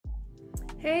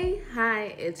Hey,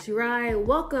 hi, it's Rai.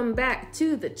 Welcome back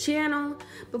to the channel.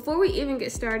 Before we even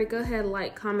get started, go ahead,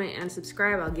 like, comment, and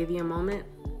subscribe. I'll give you a moment.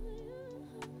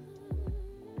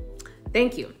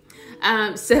 Thank you.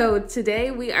 So today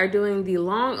we are doing the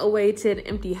long-awaited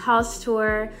empty house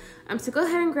tour. So go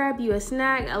ahead and grab you a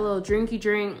snack, a little drinky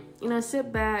drink,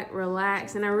 sit back,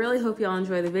 relax, and I really hope y'all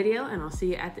enjoy the video, and I'll see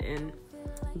you at the end.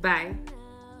 Bye.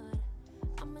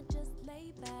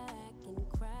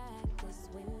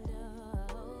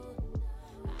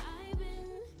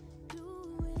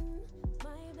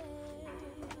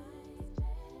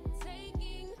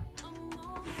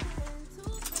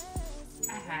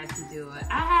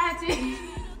 I had to.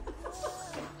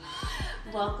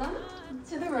 Welcome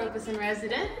to the Robeson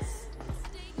residence.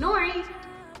 Nori,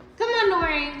 come on,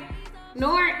 Nori.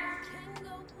 Nori.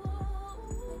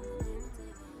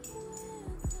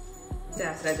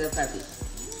 That's that good puppy.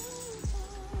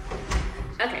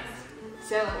 Okay,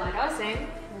 so like I was saying,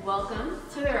 welcome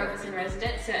to the Robeson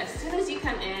residence. So as soon as you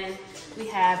come in, we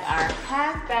have our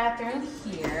half bathroom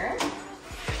here.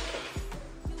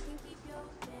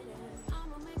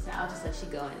 I'll just let you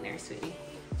go in there, sweetie.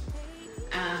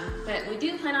 But we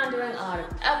do plan on doing a lot of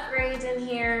upgrades in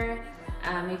here.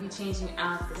 Maybe changing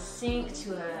out the sink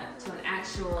to an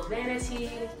actual vanity.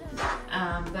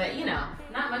 But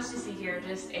not much to see here,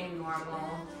 just a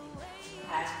normal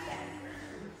half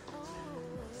bathroom.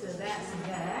 So that's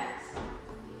that.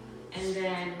 And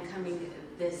then coming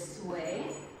this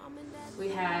way, we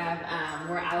have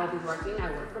where I will be working.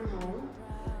 I work from home.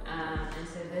 And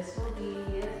so this will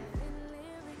be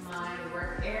my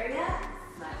work area,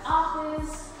 my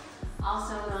office,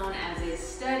 also known as a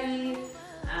study.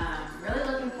 Really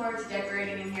looking forward to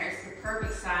decorating in here. It's the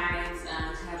perfect size to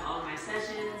have all of my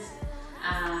sessions.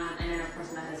 And then of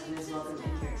course my husband is welcome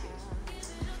in here too.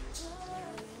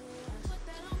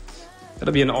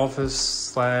 It'll be an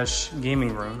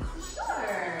office/gaming room.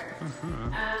 Sure.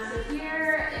 So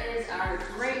here is our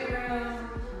great room.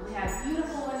 We have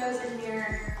beautiful windows in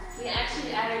here. We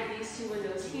actually added these two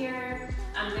windows here.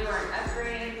 They were an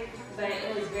upgrade, but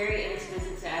it was very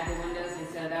inexpensive to add the windows, and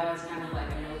so that was kind of like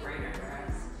a no-brainer for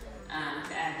us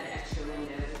to add the extra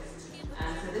windows.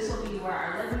 So this will be where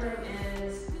our living room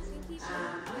is.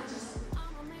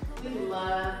 We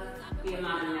love the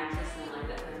amount of mattress and light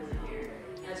that comes in here.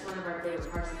 That's one of our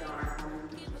favorite parts of our home.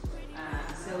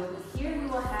 So here we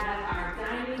will have our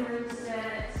dining room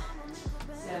set.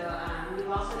 So we've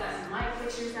also got some light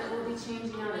fixtures that we'll be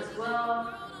changing out as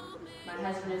well. My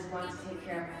husband is going to take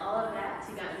care of all of that.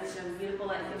 He got me some beautiful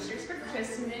light fixtures for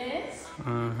Christmas.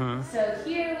 So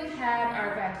here we have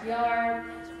our backyard.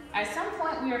 At some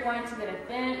point we are going to get a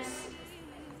fence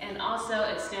and also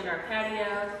extend our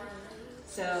patio.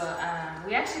 So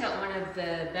we actually got one of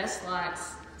the best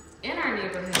lots in our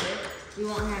neighborhood. We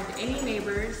won't have any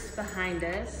neighbors behind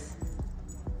us.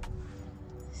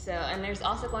 So, and there's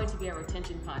also going to be a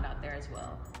retention pond out there as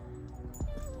well.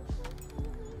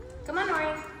 Come on,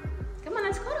 Nori. Come on,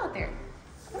 it's cold out there.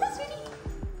 Come on, sweetie.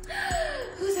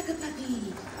 Who's a good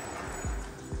puppy?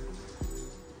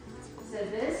 So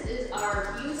this is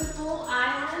our beautiful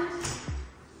island.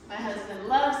 My husband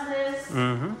loves this.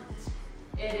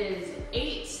 It is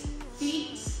 8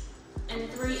 feet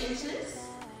and 3 inches.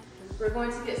 We're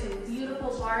going to get some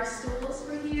beautiful bar stools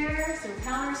for here, some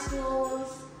counter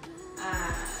stools.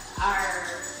 Our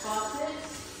faucet,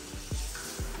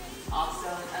 also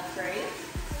an upgrade.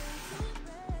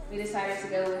 We decided to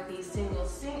go with the single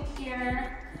sink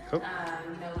here. Cool.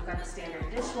 We've got the standard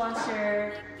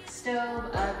dishwasher, stove,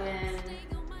 oven,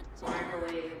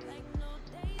 microwave.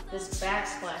 This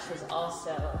backsplash was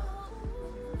also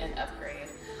an upgrade,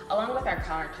 along with our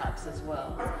countertops as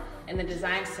well. In the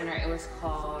design center, it was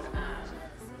called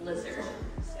Lizard.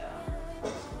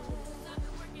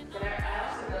 But I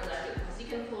also really like it because you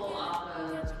can pull off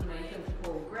of, you can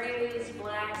pull grays,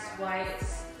 blacks,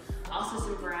 whites, also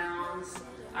some browns.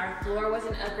 Our floor was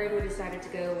an upgrade. We decided to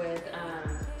go with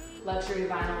luxury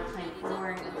vinyl plank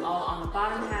flooring all on the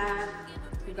bottom half.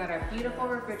 We've got our beautiful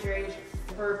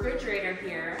refrigerator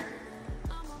here.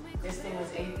 This thing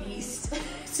was a beast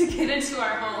to get into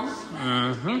our home.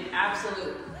 An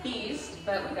absolute beast,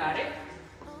 but we got it.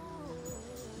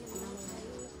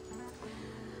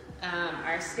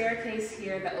 Our staircase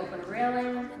here, the open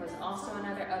railing, was also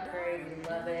another upgrade. We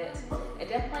love it. It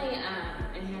definitely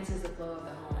enhances the flow of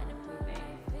the home, we think.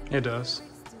 It does.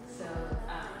 So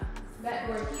that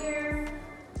door here,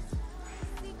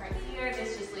 right here,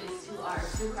 this just leads to our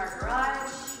 2-car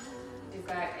garage. We've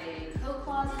got a coat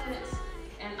closet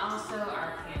and also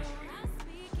our pantry.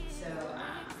 So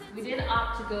we did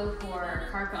opt to go for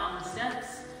carpet on the steps.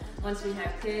 Once we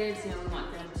have kids, we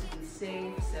want them to be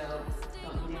safe, so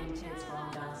don't need any kids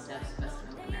falling down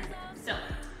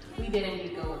get a new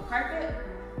gold carpet.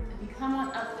 If you come on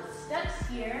up the steps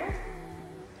here,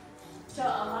 so a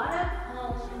lot of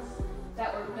homes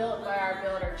that were built by our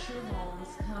builder, True Homes,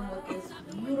 come with this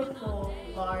beautiful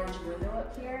large window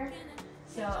up here.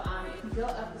 So if you go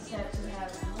up the steps, we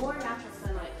have more natural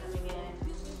sunlight coming in.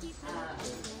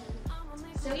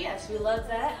 So yes, we love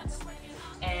that,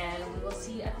 and we will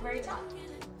see you at the very top.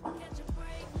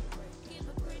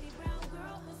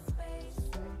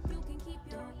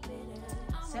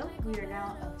 So we are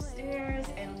now upstairs,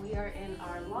 and we are in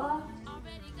our loft.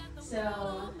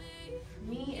 So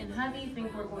me and hubby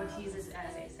think we're going to use this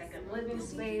as a second living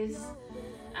space.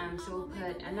 So we'll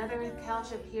put another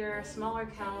couch up here, smaller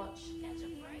couch.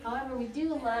 However, we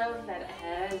do love that it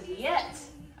has yet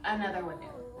another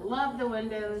window. Love the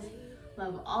windows,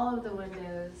 love all of the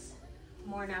windows.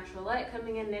 More natural light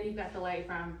coming in. Then you've got the light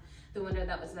from the window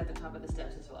that was at the top of the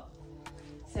steps as well.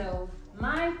 So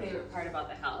my favorite part about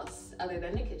the house, other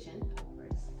than the kitchen, of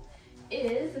course,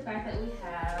 is the fact that we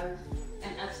have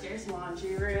an upstairs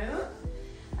laundry room.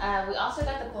 We also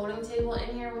got the folding table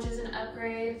in here, which is an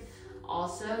upgrade.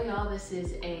 Also, y'all, this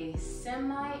is a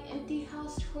semi-empty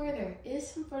house tour. There is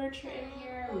some furniture in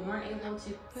here. We weren't able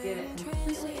to get it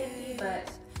completely empty,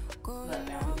 but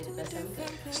now we did the best that we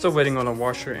could. Still waiting on a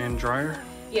washer and dryer.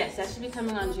 Yes, that should be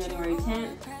coming on January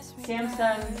 10th.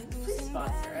 Samsung, please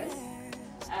sponsor us.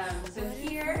 So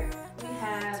here we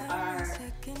have our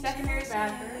secondary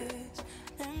bathroom.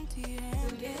 So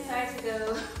we did decide to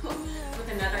go with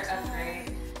another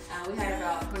upgrade. We had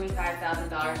about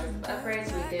 $25,000 worth of upgrades,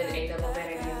 so we did a double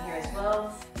vanity in here as well.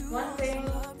 One thing,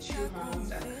 True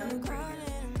Homes are becoming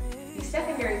crazy. The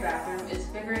secondary bathroom is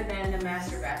bigger than the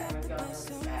master bathroom, if y'all notice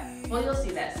that. Well, you'll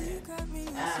see that soon.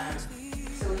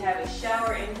 So we have a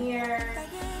shower in here,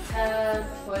 tub,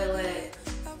 toilet,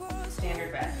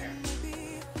 standard bathroom.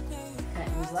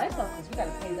 Can't use lights off because we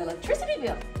gotta pay the electricity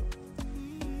bill.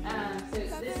 So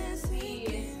this is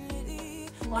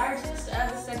the largest of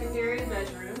the secondary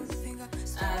bedrooms.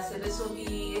 So this will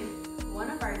be one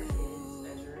of our kids'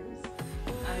 bedrooms.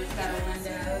 It's got a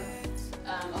window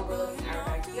overlooking our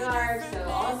backyard. So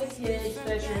all of the kids'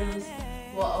 bedrooms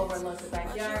will overlook the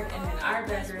backyard, and then our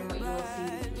bedroom, what you will see in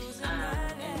a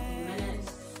few minutes,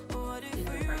 is in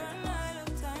front of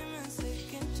the house.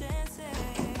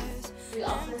 We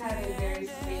also have a very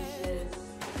spacious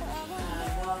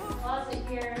walk-in closet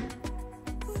here.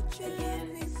 Again,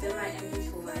 semi-empty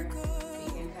tour.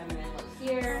 You can come in and look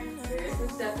here. There is some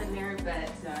stuff in there, but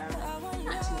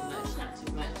not too much, not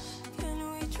too much.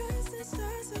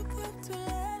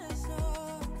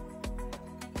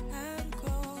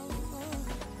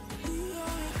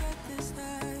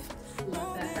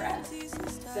 Love that for us.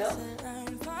 So,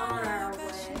 on our way.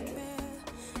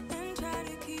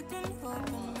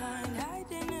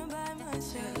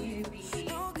 Show you the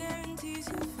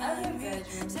other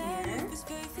bedroom here.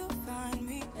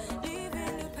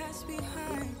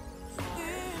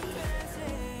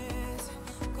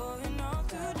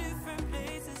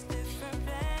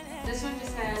 This one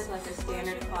just has like a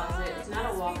standard closet. It's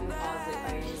not a walk-in closet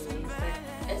by any means, but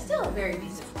it's still a very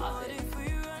decent closet.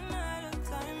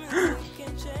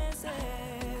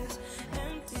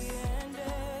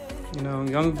 You know,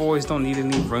 young boys don't need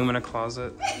any room in a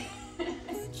closet.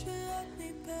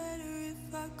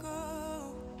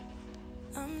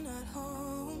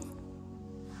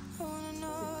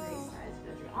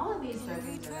 All of these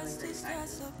bedrooms are really great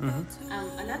sizes.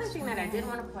 Another thing that I did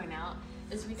want to point out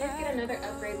is we did get another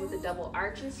upgrade with the double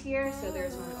arches here. So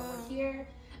there's one over here,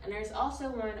 and there's also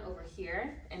one over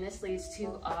here, and this leads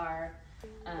to our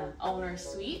owner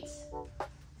suite.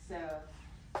 So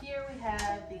here we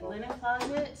have the linen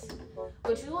closet,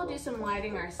 which we will do some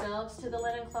lighting ourselves to the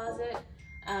linen closet,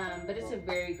 but it's a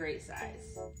very great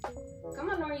size. Come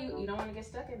on, Nora, you don't want to get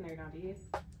stuck in there, don't you?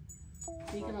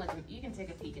 So you can take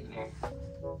a peek in there.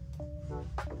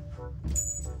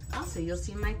 Also, you'll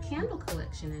see my candle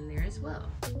collection in there as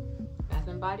well. Bath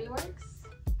and Body Works.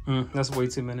 That's way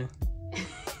too many. I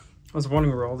was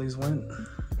wondering where all these went.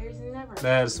 There's never.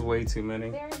 That's way too many.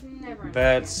 There's never.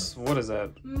 That's, what is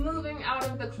that? Moving out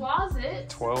of the closet.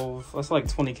 12. That's like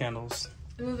 20 candles.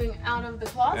 Moving out of the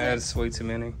closet. That's way too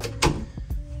many.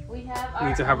 We have We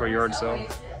need to have our yard sale.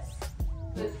 Oasis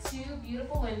with two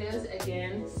beautiful windows.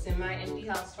 Again, semi-empty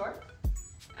house tour.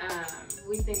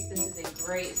 We think this is a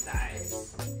great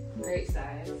size. Great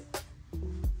size.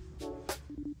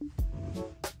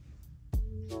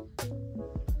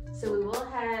 So we will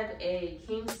have a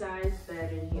king-size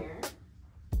bed in here,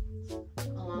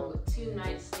 along with two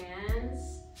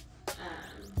nightstands.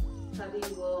 Hubby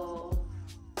will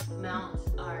mount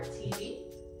our TV.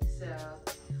 So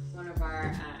one of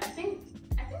our, I think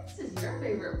this is your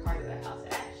favorite part of the house,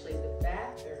 actually, the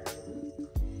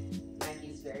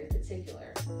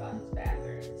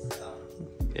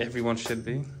Everyone should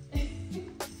be.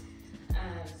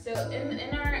 So in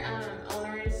our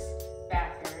owner's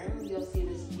bathroom, you'll see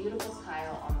this beautiful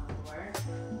tile on the floor.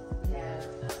 We have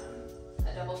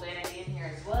a double vanity in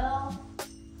here as well.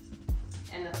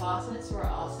 And the faucets were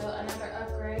also another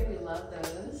upgrade. We love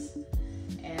those.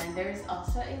 And there's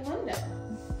also a window.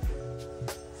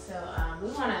 So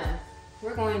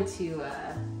we're going to,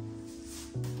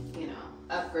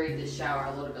 upgrade the shower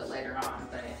a little bit later on,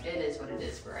 but it is what it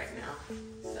is for right now.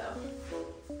 So,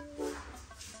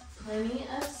 plenty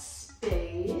of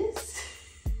space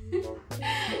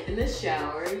in the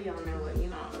shower. Y'all know what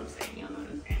I'm saying. Y'all know what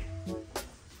I'm saying.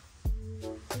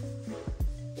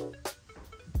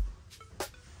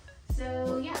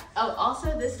 So yeah. Oh,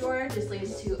 also this door just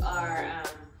leads to our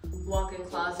walk-in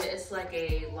closet. It's like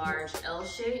a large L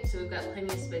shape, so we've got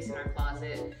plenty of space in our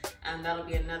closet. That'll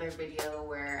be another video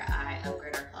where I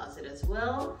upgrade our closet as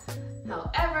well.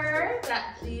 However,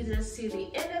 that leads us to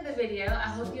the end of the video. I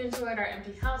hope you enjoyed our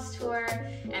empty house tour,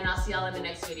 and I'll see y'all in the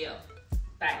next video.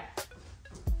 Bye.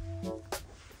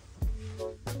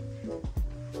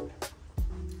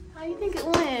 How do you think it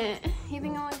went? You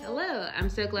think it went? Hello, I'm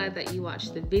so glad that you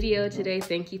watched the video today.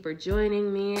 Thank you for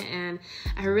joining me, and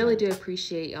I really do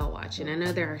appreciate y'all watching. I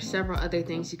know there are several other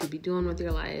things you could be doing with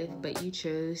your life, but you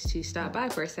chose to stop by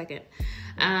for a second.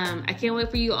 I can't wait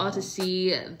for you all to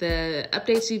see the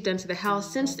updates we've done to the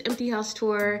house since the empty house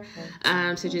tour.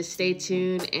 So just stay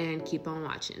tuned and keep on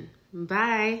watching.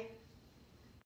 Bye.